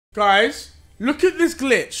Guys, look at this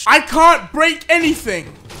glitch. I can't break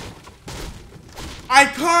anything. I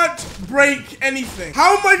can't break anything.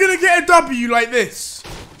 How am I gonna get a W like this?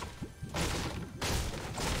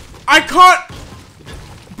 I can't.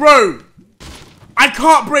 Bro, I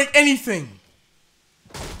can't break anything.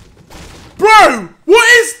 Bro,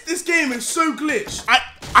 what is this game? Is so glitched.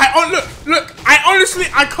 Look, I honestly,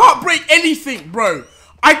 I can't break anything, bro.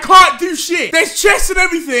 I can't do shit. There's chests and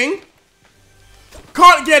everything.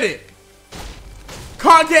 Can't get it.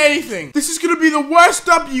 Can't get anything. This is gonna be the worst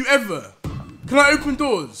W ever. Can I open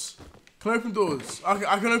doors? Can I open doors?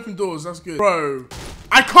 I can open doors, that's good. Bro,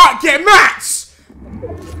 I can't get mats!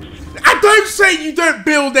 I don't say you don't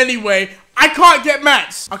build anyway. I can't get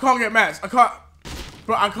mats. I can't get mats. I can't.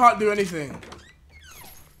 Bro, I can't do anything.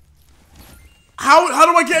 How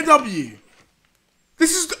do I get a W?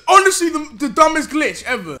 This is honestly the dumbest glitch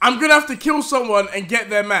ever. I'm gonna have to kill someone and get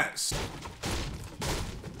their mats.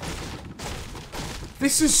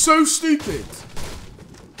 This is so stupid.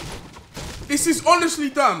 This is honestly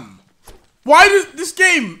dumb. Why does this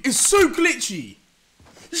game is so glitchy?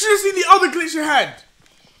 You should have seen the other glitch I had.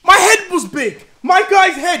 My head was big. My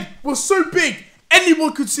guy's head was so big,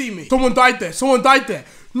 anyone could see me. Someone died there. Someone died there.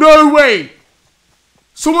 No way.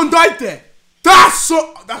 Someone died there. That's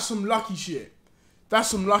some lucky shit. That's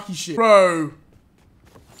some lucky shit. Bro.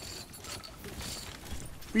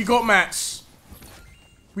 We got mats.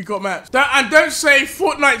 We got mats. And don't say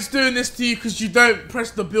Fortnite's doing this to you because you don't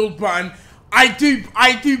press the build button. I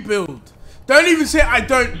do build. Don't even say I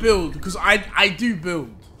don't build, because I do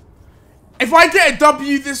build. If I get a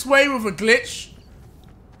W this way with a glitch,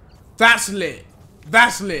 that's lit.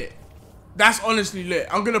 That's lit. That's honestly lit.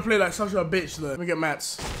 I'm gonna play like such a bitch though. Let me get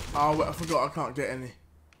mats. Oh, wait, I forgot I can't get any.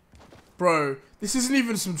 Bro, this isn't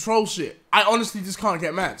even some troll shit. I honestly just can't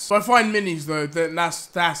get mats. If I find minis though, then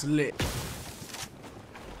that's lit.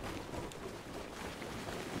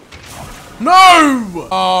 No!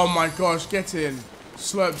 Oh my gosh, get in.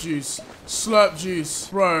 Slurp juice. Slurp juice.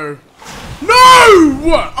 Bro. No!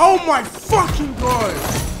 What? Oh my fucking god.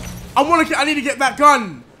 I need to get that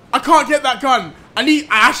gun. I can't get that gun. I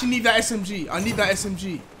actually need that SMG. I need that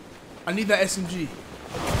SMG. I need that SMG.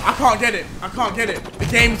 I can't get it. I can't get it. The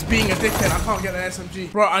game's being a dickhead. I can't get an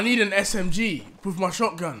SMG. Bro, I need an SMG with my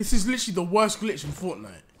shotgun. This is literally the worst glitch in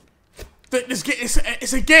Fortnite.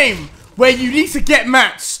 It's a game where you need to get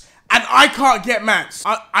mats. And I can't get mats.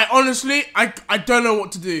 I honestly, I don't know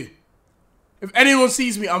what to do. If anyone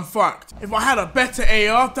sees me, I'm fucked. If I had a better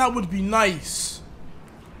AR, that would be nice.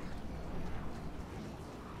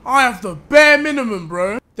 I have the bare minimum,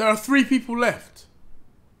 bro. There are 3 people left.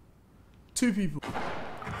 2 people.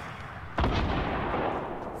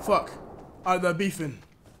 Fuck. Alright, they're beefing.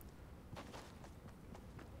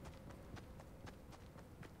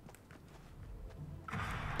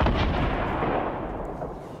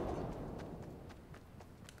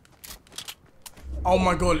 Oh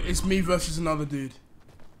my god, it's me versus another dude.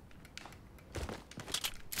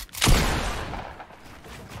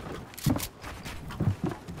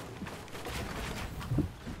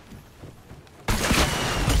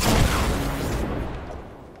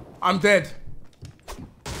 I'm dead.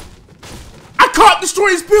 I can't destroy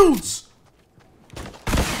his builds!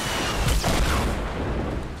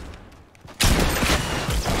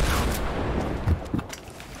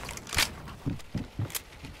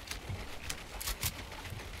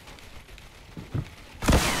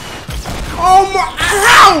 Oh my,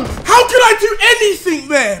 how? How can I do anything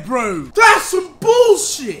there, bro? That's some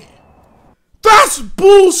bullshit. That's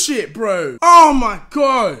bullshit, bro. Oh my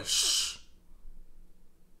gosh.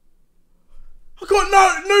 I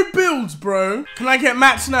got no builds, bro. Can I get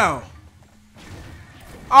mats now?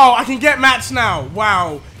 Oh, I can get mats now.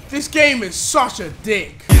 Wow. This game is such a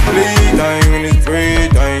dick.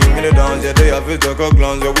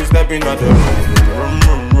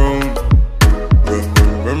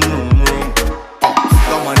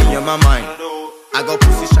 My mind, I got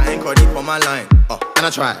pussy shine, call deep on my line. And I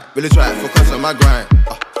try, really try, focus on my grind.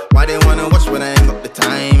 Why they wanna watch when I ain't got the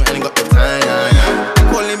time? I ain't got the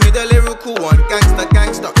time. Calling me the lyrical one,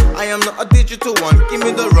 gangster. I am not a digital one.